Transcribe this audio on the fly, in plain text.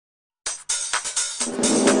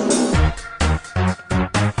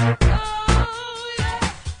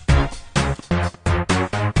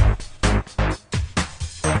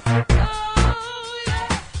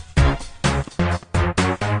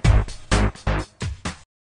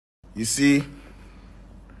You see,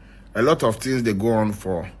 a lot of things they go on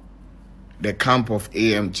for the camp of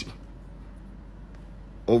AMG.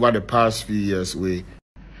 Over the past few years,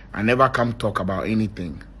 I never come talk about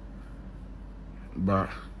anything. But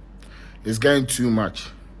it's getting too much.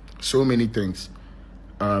 So many things.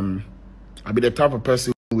 I be the type of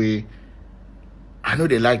person where I know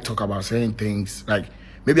they like talk about certain things. Like,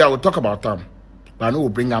 maybe I will talk about them, but I know we'll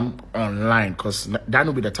bring them online because that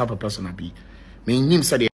will be the type of person I be. Me, him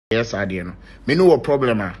said, yes, I didn't know. Me know what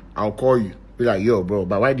problem I'll call you. Be like, yo, bro,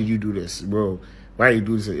 but why did you do this? Bro, why did you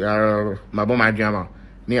do this? My mom, my grandma.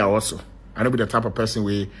 Me also. I don't be the type of person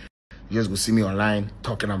where you just go see me online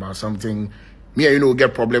talking about something. Me and you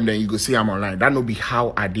get problem, then you go see I'm online. That no be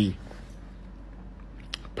how I did.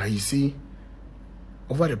 But you see,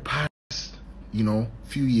 over the past,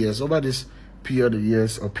 few years, over this period of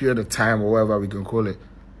years or period of time or whatever we can call it,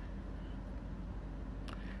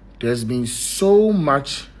 there's been so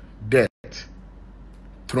much debt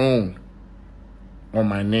thrown on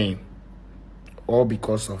my name, all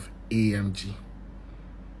because of AMG.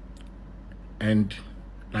 And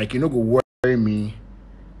like, go worry me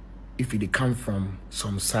if it come from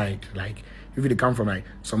some side, like if it come from like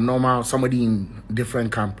some normal, somebody in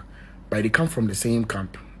different camp, but they come from the same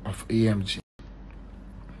camp of AMG.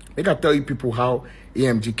 I can tell you people how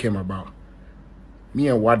AMG came about. Me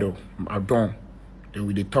and Wado, Adon, then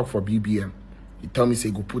we talk for BBM. He tell me, say,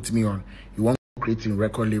 go put me on. He want to create a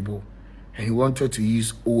record label. And he wanted to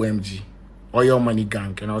use OMG, Oil Money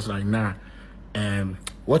Gang. And I was like, nah.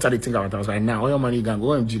 What are they thinking about? I was like, nah, Oil Money Gang,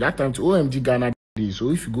 OMG. That time to OMG Ghana. So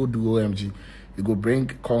if you go do OMG, you go bring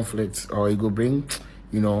conflicts or you go bring,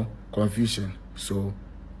 confusion. So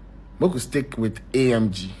we could stick with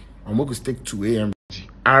AMG or we could stick to AMG,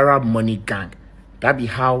 Arab Money Gang. That be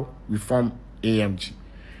how we form AMG.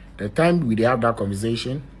 The time we have that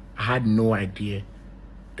conversation, I had no idea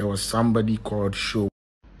there was somebody called Show.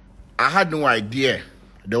 I had no idea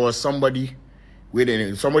there was somebody when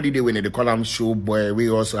they call him Show Boy. We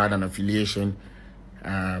also had an affiliation.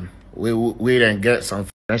 We then get some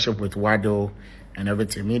friendship with Wado and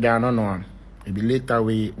everything. Me, I don't know. Maybe later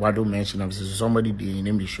Wado mentioned him. So somebody they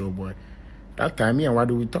named the Show Boy. That time, me and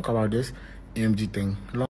Wado, we talk about this AMG thing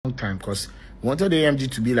long time because we wanted the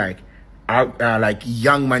AMG to be like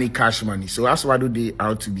Young Money, Cash Money. So that's why they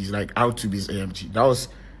out to be AMG. That was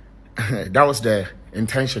that was the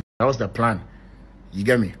intention. That was the plan. You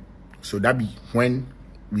get me? So that be when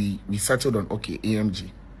we settled on AMG,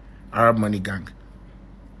 Arab Money Gang.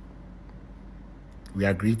 We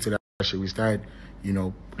agreed to that shit. We started,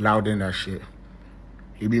 louding that shit.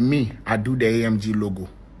 It be me. I do the AMG logo.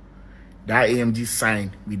 That AMG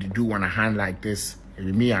sign, we do on a hand like this. It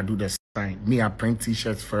be me. I do the sign. Me, I print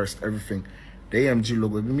t-shirts first, everything. The AMG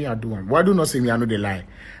logo, it be me. I do one. Wado not say me, I know they lie.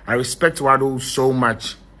 I respect Wado so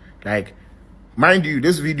much. Like, mind you,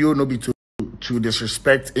 this video no be to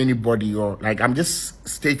disrespect anybody or like I'm just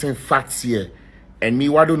stating facts here. And me,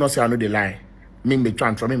 Wado not say I know they lie. Me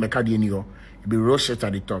try me make it be real shit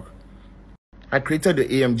at the talk. I created the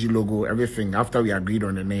AMG logo, everything after we agreed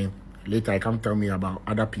on the name. Later, I come tell me about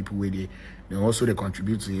other people where they also they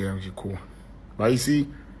contribute to the AMG cool. But you see,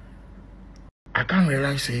 I can't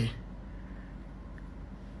realize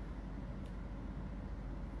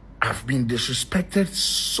I've been disrespected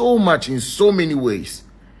so much in so many ways.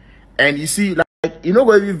 And you see, like,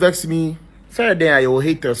 where you vex me, fair day, I will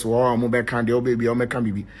haters or mobile can they baby or can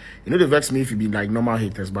be. They vex me if you be like normal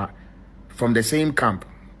haters, but from the same camp,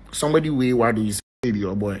 somebody way why do you say be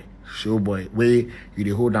your boy, Show Boy, way you they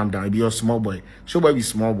hold them down, be your small boy. Show Boy be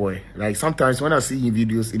small boy. Like sometimes when I see in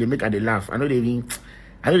videos, they make they laugh. I know they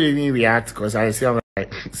even react because I say I'm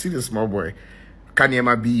like, see the small boy. Can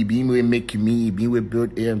you be being with make me, being with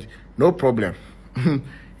build AMG? No problem.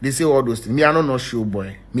 They say all those things. Me, I don't know Show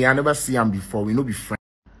Boy. Me, I never see him before. We no be friends.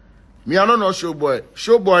 Me, I don't know Show Boy.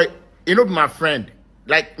 Show Boy, be my friend.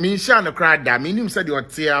 Like me, Shan the crowd that me him said you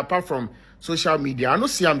are apart from social media. I don't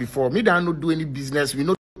see him before. Me, I don't do any business. We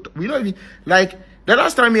don't even like the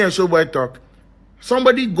last time me and Show Boy talk.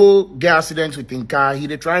 Somebody go get accident with him car. He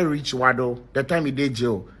they try to reach Wado. The time he did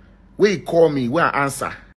jail. Where he call me, where I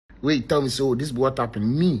answer. Where he tell me so this is what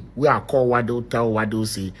happened. Me, where I call Wado, tell Wado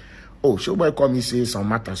say, oh, Show Boy call me say some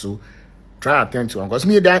matter. So try to attend to him. Because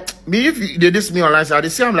me if they diss me online, so they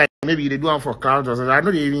say I'm like maybe they do them for crowds or something. I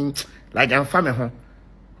know they even like I'm family home.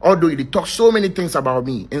 Although they talk so many things about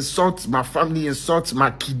me, insult my family, insult my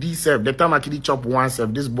kiddie self. The time my kiddie chop one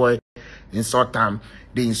self, this boy insult them.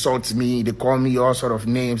 They insult me, they call me all sort of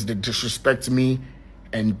names, they disrespect me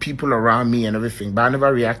and people around me and everything. But I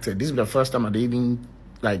never reacted. This is the first time I even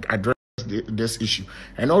like addressed this issue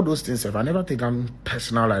and all those things. If I never think I'm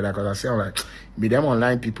personal like that, because I say I'm like, be them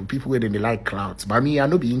online people where they like clouds. But me, I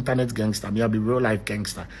know be internet gangster. Me, I be real life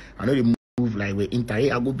gangster. I know they move like with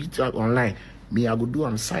internet. I go beat you up online. Me, I go do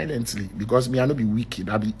them silently because me, I know be wicked.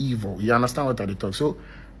 I be evil. You understand what I talk? So,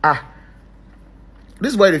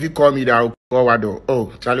 this boy, if you call me, that I'll call Wado.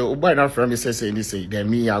 Oh, Charlie, oh boy, not from me say this. Then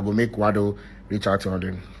me, I go make Wado reach out to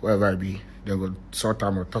them, wherever I be. They go sort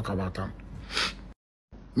them or talk about them.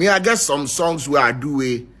 Me, I guess some songs where I do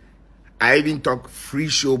it. I even talk free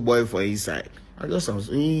show boy for inside. I guess some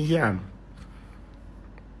yeah.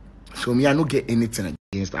 So me, I don't get anything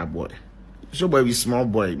against that boy. Show boy be small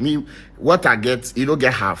boy. Me, what I get, you don't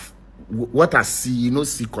get half. What I see, you know,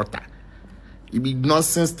 see quarter. It be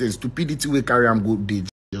nonsense thing, stupidity we carry am go day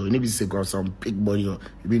jail. You need to say got some big body.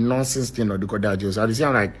 It be nonsense thing or do that jail. So I see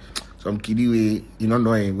I'm like some kiddie way, you don't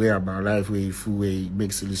know a way about life way, full way,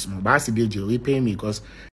 make silly small. But I see day jail, he pay me because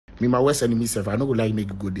me my worst enemy self, I don't go like make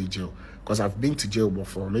you go day jail. Because I've been to jail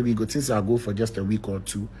before. Maybe go since I go for just a week or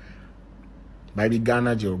two. By the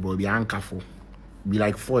Ghana jail, but be handcuffed. Be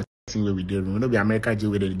like 14 where we did. We don't be America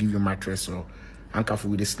jail where they give you mattress or handcuffed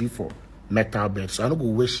with a sleep for metal bed. So I don't go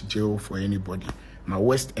wish jail for anybody. My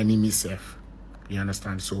worst enemy self. You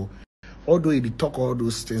understand? So although they talk all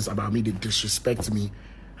those things about me, they disrespect me,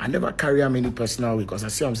 I never carry them any personal way because I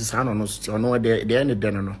see I'm just I don't know they end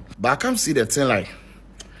it no. But I can't see the thing like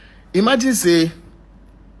imagine say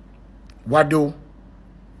Wado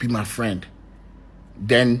be my friend.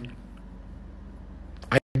 Then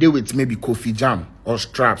I deal with maybe Kofi Jam or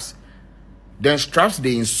Straps. Then Straps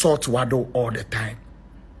they insult Wado all the time.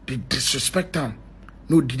 They disrespect them.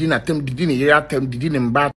 No, didn't attempt, didn't hear them, didn't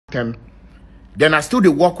embark them. Then I still they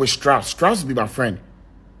work with Straps. Straps be my friend.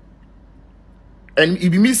 And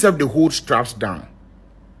if me self they hold Straps down,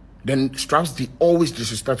 then Straps they always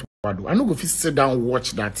disrespect Wado. I know if you sit down and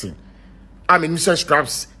watch that thing. I mean, you say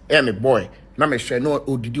Straps, hey, my boy. Now me sure no,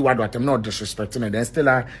 oh, did you Wado? I'm not disrespecting it. Then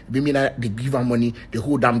still, they give them money, they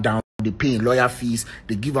hold them down. They pay lawyer fees,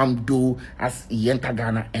 they give them dough as he enter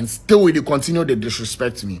Ghana, and still they continue to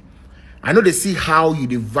disrespect me. I know they see how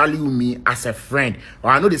you value me as a friend, or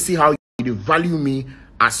I know they see how you value me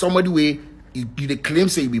as somebody where you claim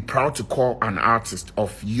say you be proud to call an artist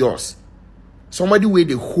of yours. Somebody where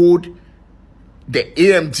they hold the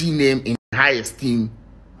AMG name in high esteem.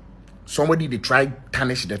 Somebody they try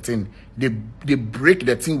tarnish the thing. They break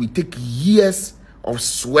the thing. We take years of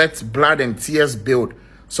sweat, blood, and tears build.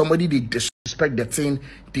 Somebody they disrespect the thing,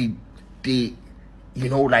 they you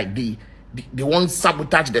know like they won't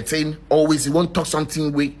sabotage the thing. Always they won't talk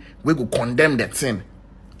something we go condemn the thing.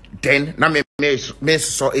 Then now me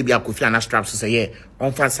saw Abia Kofi and Straps to say yeah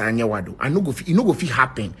on fast anya Wado. I know go fit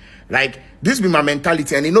happen. Like this be my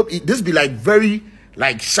mentality and you know this be like very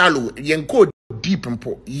like shallow. You go deep and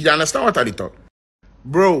poor. You understand what I thought,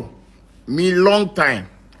 bro? Me long time.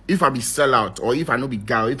 If I be sell out, or if I no be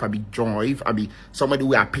girl, if I be John, or if I be somebody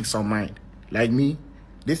where I pick some mind, like me,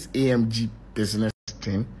 this AMG business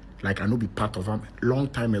thing, like I no be part of them long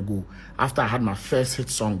time ago. After I had my first hit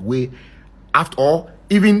song, way after all,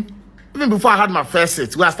 even before I had my first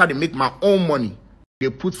hit, where I started to make my own money, they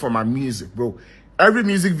put for my music, bro. Every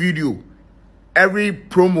music video, every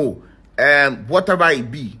promo, whatever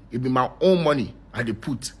it be my own money I they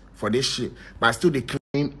put for this shit. But still they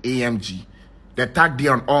claim AMG. They tag me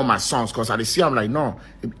on all my songs because I see I'm like, no,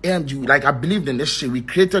 AMG, like I believed in this shit. We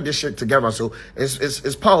created this shit together. So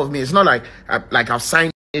it's part of me. It's not like I've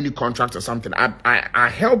signed any contract or something. I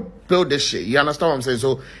helped build this shit. You understand what I'm saying?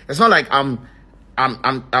 So it's not like I'm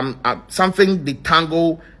something the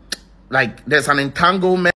tangle, like there's an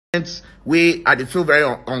entanglement where I feel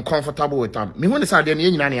very uncomfortable with them. Me when it's out there,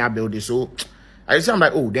 I build this. So I say I'm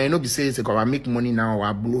like, oh, they no be saying because I make money now or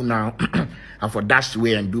I blow now and for dash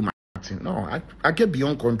away and do my thing. No, I get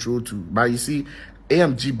beyond control too. But you see,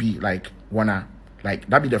 AMG be like wanna like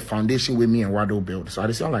that be the foundation with me and Wado build. So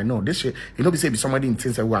I say I'm like, no, this shit, you know, be say be somebody in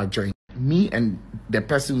things that we are joining. Me and the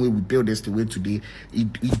person where we build this the way today,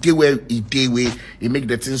 it did where it did where it make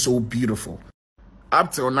the thing so beautiful.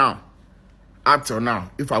 Up till now,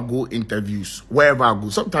 if I go interviews, wherever I go,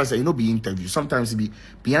 sometimes you know be interviews, sometimes it be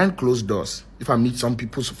behind closed doors. If I meet some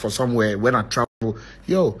people for somewhere when I travel,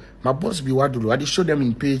 yo, my boss be Wado. I just show them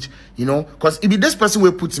in page, you know, because it be this person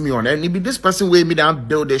where puts me on, and it be this person where me down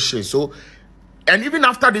build this shit. So, and even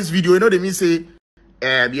after this video, you know, they mean say,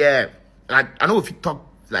 yeah, like I know if you talk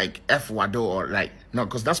like F Wado or like no,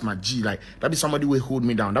 because that's my G. Like that be somebody will hold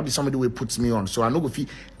me down. That be somebody will puts me on. So I know if you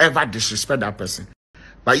ever disrespect that person.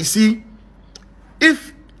 But you see,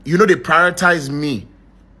 if you know they prioritize me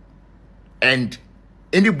and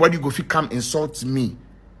anybody go fit come insult me,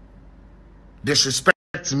 disrespect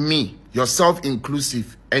respect me, yourself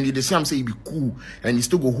inclusive, and you say I'm saying you be cool, and you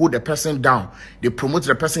still go hold the person down. They promote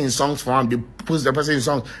the person in songs for him, they post the person in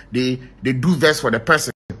songs, they do verse for the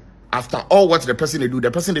person. After all what the person they do,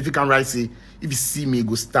 the person if you can write say, if you see me,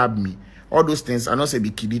 go stab me. All those things, I don't say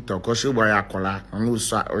be kiddy talk, or show boy akola, and no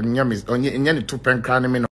so on the 2 pen crown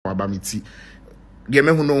me no abamiti. The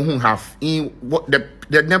men who know who have in what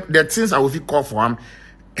the things I will call for him,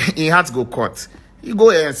 he had to go court. You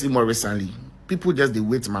go here and see more recently. People just they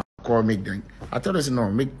wait my call make them. I tell them no,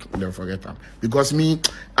 make them forget them. Because me,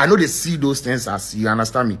 I know they see those things as you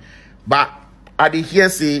understand me. But I did hear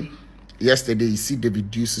say yesterday you see David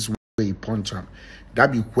Deuce's way he punch him.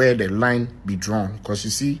 That be where the line be drawn. Because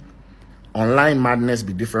you see, online madness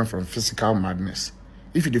be different from physical madness.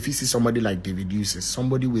 If you see somebody like David Deuce,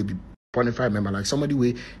 somebody will be qualified member, like somebody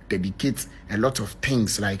will dedicate a lot of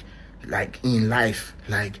things like in life,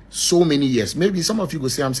 like so many years. Maybe some of you go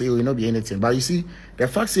say I'm saying it will not be anything, but you see the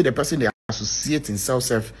fact say the person they associate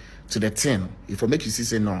himself to the thing, if I make you see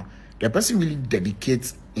say no, the person really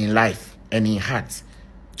dedicates in life and in heart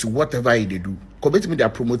to whatever they do. Compared to me, they are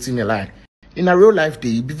promoting a lie. In a real life,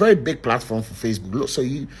 they be very big platform for Facebook.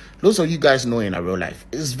 Lots of you guys know in a real life,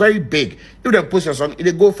 it's very big. If they post your song,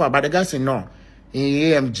 they go far, but the guys say no. In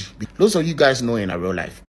AMG, lots of you guys know in a real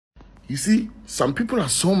life. You see, some people are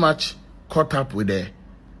so much caught up with the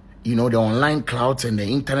online clouds and the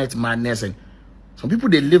internet madness, and some people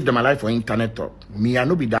they live their life for internet talk. Me, I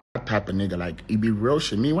know be that type of nigga. Like it be real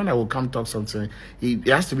shit. Me, when I will come talk something, it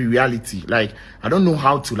has to be reality. Like I don't know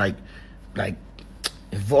how to like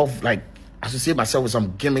evolve, like associate myself with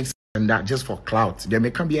some gimmicks and that just for clout. There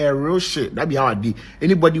may can be a real shit. That be how I did.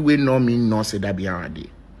 Anybody will know me, no say that be how I did.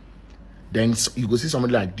 Then you go see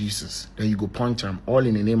somebody like Jesus. Then you go punch him all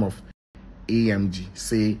in the name of AMG.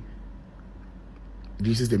 Say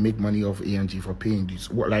Jesus they make money off AMG for paying dues.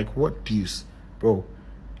 What dues? Bro,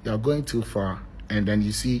 you're going too far. And then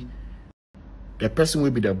you see the person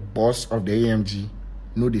will be the boss of the AMG.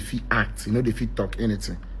 No, they feel act, they feel talk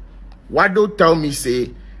anything. Why don't tell me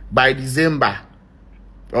say by December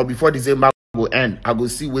or before December will end, I go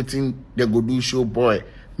see waiting they go do show boy.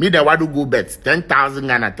 Me that why do go bet 10,000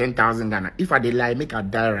 Ghana, 10,000 Ghana. If I dey lie, make I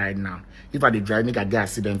die right now. If I dey drive, make I get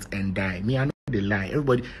accident and die. Me I know they lie.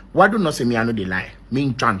 Everybody, why do not say me I know they lie? Me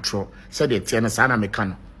in Chantro say they tell us I'm a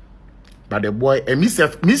mechanic. But the boy and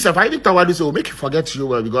myself, I even thought what this will make you forget you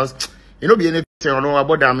well because you know be anything or no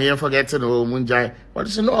about that me and forgetting or munjai. But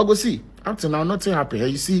you say no, I go see. Up to now nothing happened.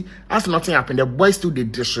 You see, as nothing happened, the boys still they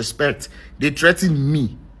disrespect. They threaten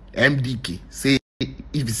me, MDK. Say if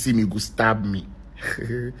you see me, go stab me.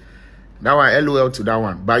 That one LOL to that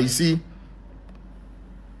one. But you see,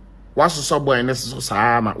 what's the subway and this is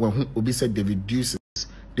when Obi said David Deuces.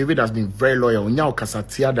 David has been very loyal. Now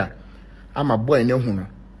Kasatiada. I'm a boy and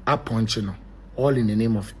I punch all in the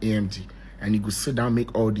name of AMG. And you go sit down,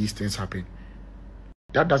 make all these things happen.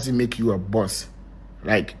 That doesn't make you a boss.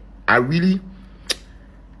 I'm really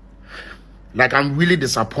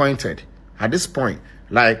disappointed at this point.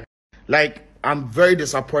 I'm very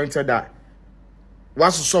disappointed that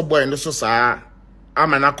what's the subway and this is I'm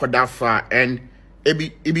not go that far, and it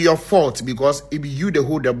be your fault because it be you that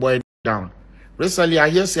hold the boy down. Recently, I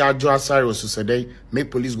hear say Ajo Asari was say make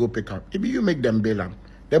police go pick up. It be you make them bail him.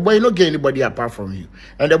 The boy not get anybody apart from you,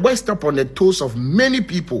 and the boy step on the toes of many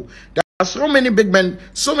people. There are so many big men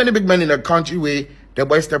in the country where the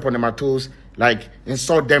boy step on them toes, like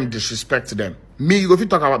insult them, disrespect them. Me, you go if you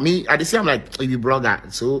talk about me, I just say I'm like you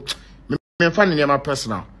blogger, so me finding my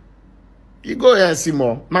personal. You go here and see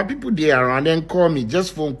more. My people there around, then call me,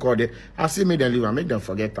 just phone call them. I see me then leave and make them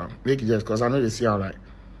forget them. Make it just because I know they see how like.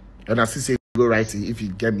 And I see say go right, if you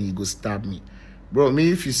get me, you go stab me. Bro,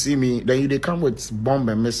 me if you see me, then they come with bomb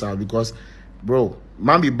and missile because, bro,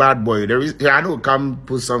 man be bad boy. I know come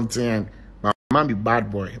put something, but man be bad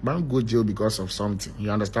boy. Man go jail because of something. You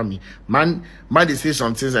understand me? Man they say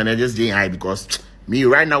some things and they just didn't hide because me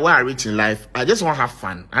right now where I reach in life, I just want to have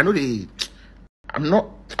fun. I know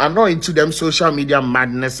I'm not into them social media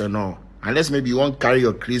madness and all. Unless maybe you won't carry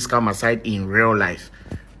your crease come aside in real life.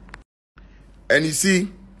 And you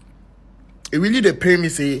see, it really they pay me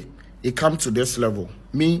say it come to this level.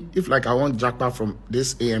 Me, if like I want jackpot from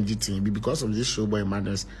this AMG team, because of this showboy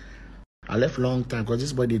madness, I left long time because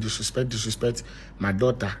this boy they disrespect my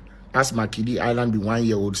daughter. As my kiddie island be 1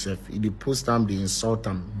 year old self. If they post them, they insult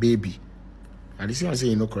them, baby. And this thing I say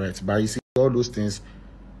you know correct. But you see all those things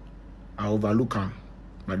I overlook him.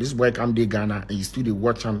 But this boy come to Ghana and you still they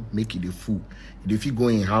watch him make it a fool. If you go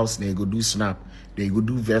in house, then you go do snap, then you go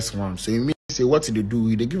do verse one. So it means say what they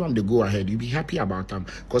do, they give them the go ahead. You be happy about them.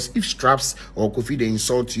 Because if Straps or Kofi they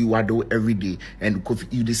insult you Wado every day, and Kofi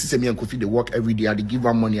you they see me and Kofi they work every day, they give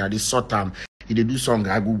them money, they sort them. If they do song,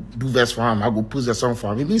 I go do verse for him, I go push the song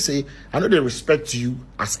for him. It means say I know they respect you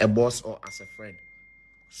as a boss or as a friend.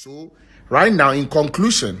 So right now in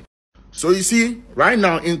conclusion, since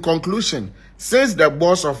the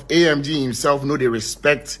boss of AMG himself know they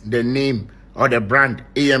respect the name or the brand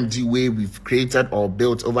AMG way we've created or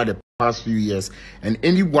built over the past few years, and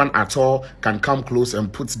anyone at all can come close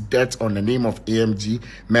and put dirt on the name of AMG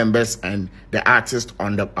members and the artist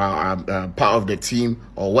on the part of the team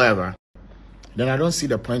or whatever, then I don't see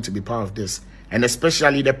the point to be part of this. And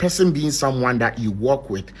especially the person being someone that you work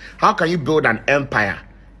with. How can you build an empire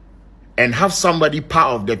and have somebody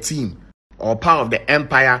part of the team or part of the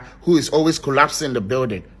empire who is always collapsing the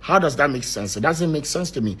building? How does that make sense? It doesn't make sense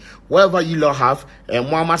to me. Whatever you lot have,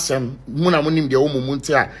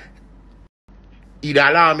 either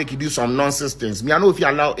allow make you do some nonsense things. Me, I know if you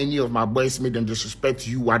allow any of my boys make them disrespect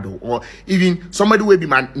you, Wado, or even somebody will be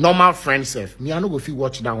my normal friend self. Me, I know if you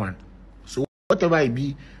watch that one. So whatever it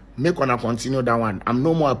be, make wanna continue that one. I'm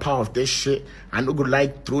no more a part of this shit. I no good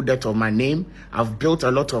like throw that of my name. I've built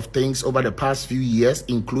a lot of things over the past few years,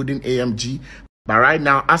 including AMG. But right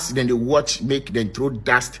now, as then they watch make them throw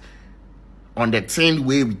dust on the same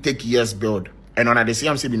way we take years build. And on the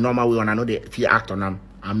same the normal way, and I know they fear act on them.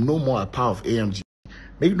 I'm no more a part of AMG.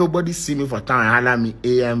 Make nobody see me for time and holler me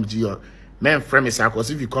AMG or men friend me because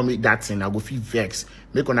if you call me that thing, I go feel vex.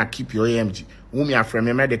 Make wanna keep your AMG. Who me a friend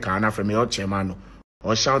me Medikal and a friend me your chairman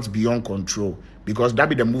or shout beyond control. Because that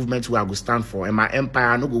be the movement where I go stand for. And my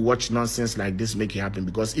empire, I no go watch nonsense like this make it happen.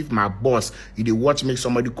 Because if my boss, if they watch make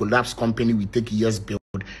somebody collapse company we take years build,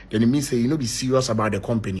 then it means say you know be serious about the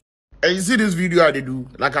company. And you see this video how they do,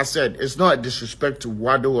 like I said, it's not a disrespect to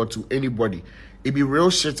Wado or to anybody. It be real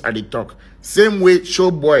shit at the talk. Same way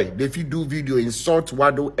Showboy, if you do video, insult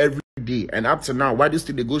Wado every day. And up to now, why do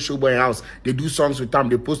still they go Showboy house? They do songs with them,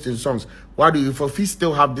 they post in songs. Why do you for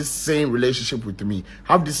still have this same relationship with me?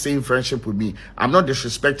 Have this same friendship with me? I'm not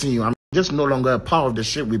disrespecting you. I'm just no longer a part of the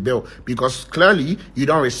shit we built because clearly you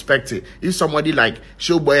don't respect it. If somebody like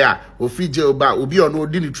Showboy or Fiji will be on no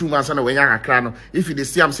the true man son when you're a crown, if you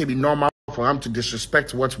see I'm saying be normal for him to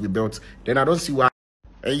disrespect what we built, then I don't see why.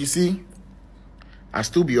 And you see, I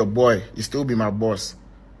still be your boy, you still be my boss.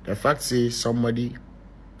 The fact say somebody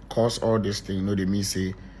cause all this thing, you know they mean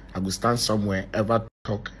say I go stand somewhere ever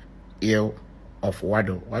talk ill of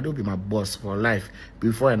Wado. Wado be my boss for life.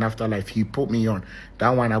 Before and after life, he put me on. That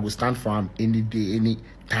one I will stand for him any day, any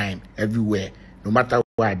time, everywhere. No matter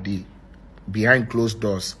where I did. Behind closed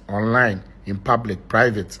doors, online, in public,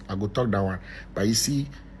 private. I go talk that one. But you see,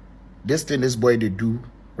 this thing this boy they do,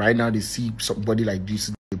 right now they see somebody like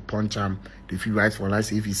this, they punch him, they feel right for life.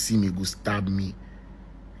 Say if he see me, go stab me.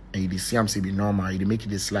 And they see him say be normal, they make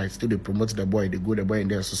it a slide. Still they promote the boy, they go the boy in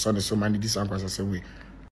there, so many this uncle the same way.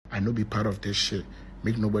 I know be part of this shit.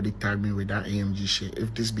 Make nobody tag me with that AMG shit.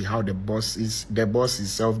 If this be how the boss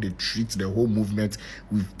itself, they treat the whole movement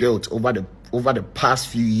we've built over the past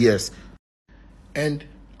few years. And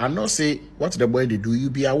I not say what the boy they do, you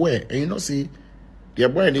be aware. And you know say the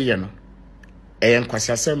boy they know. And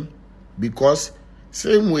kwasiasem because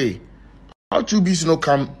same way how to be no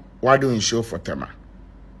come Wado in show for Tema.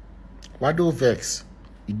 Wado vex.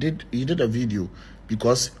 He did a video.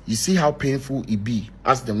 Because you see how painful it be.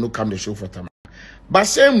 Ask them no come the show for time. But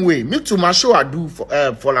same way, me to my show I do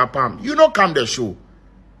for La Palm. You no come the show.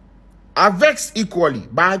 I vex equally,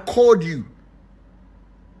 but I called you.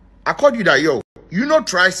 I called you that yo. You no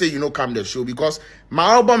try say you no come the show because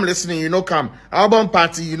my album listening you no come. Album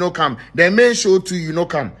party you no come. The main show too you no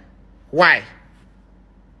come. Why?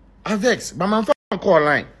 I vex, but my phone call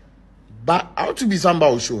online. But how to be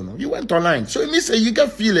somebody show no? You went online. So it means say you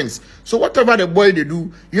get feelings. So whatever the boy they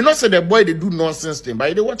do, you not say the boy they do nonsense thing,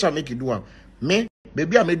 but they watch I make you do them. Me,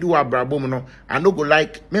 baby I may do a brabo no. I no go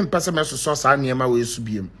like me person me so sauce and yema we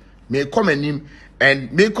subiem. Me come him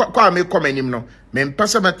and me come him no. Me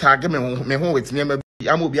person me tag me home with me.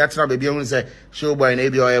 I'm be at baby and say Showboy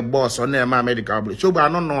maybe or a boss or near my medical. Showboy I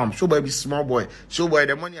don't know him. Showboy be small boy. Showboy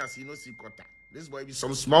the money as you know see quarter. This boy be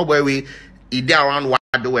some small boy we he there around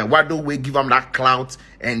Wado and Wado we give him that clout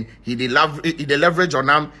and he the leverage on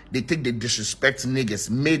them. They take the disrespect niggas,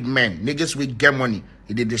 made men, niggas we get money.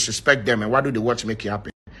 He they disrespect them and Wado they watch make it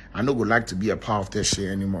happen. I no go like to be a part of this shit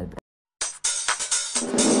anymore, bro.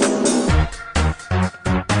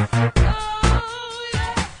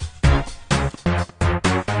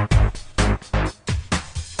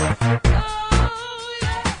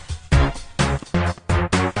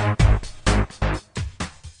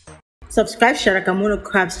 Subscribe Sharakamono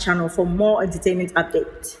Crab's channel for more entertainment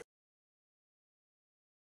updates.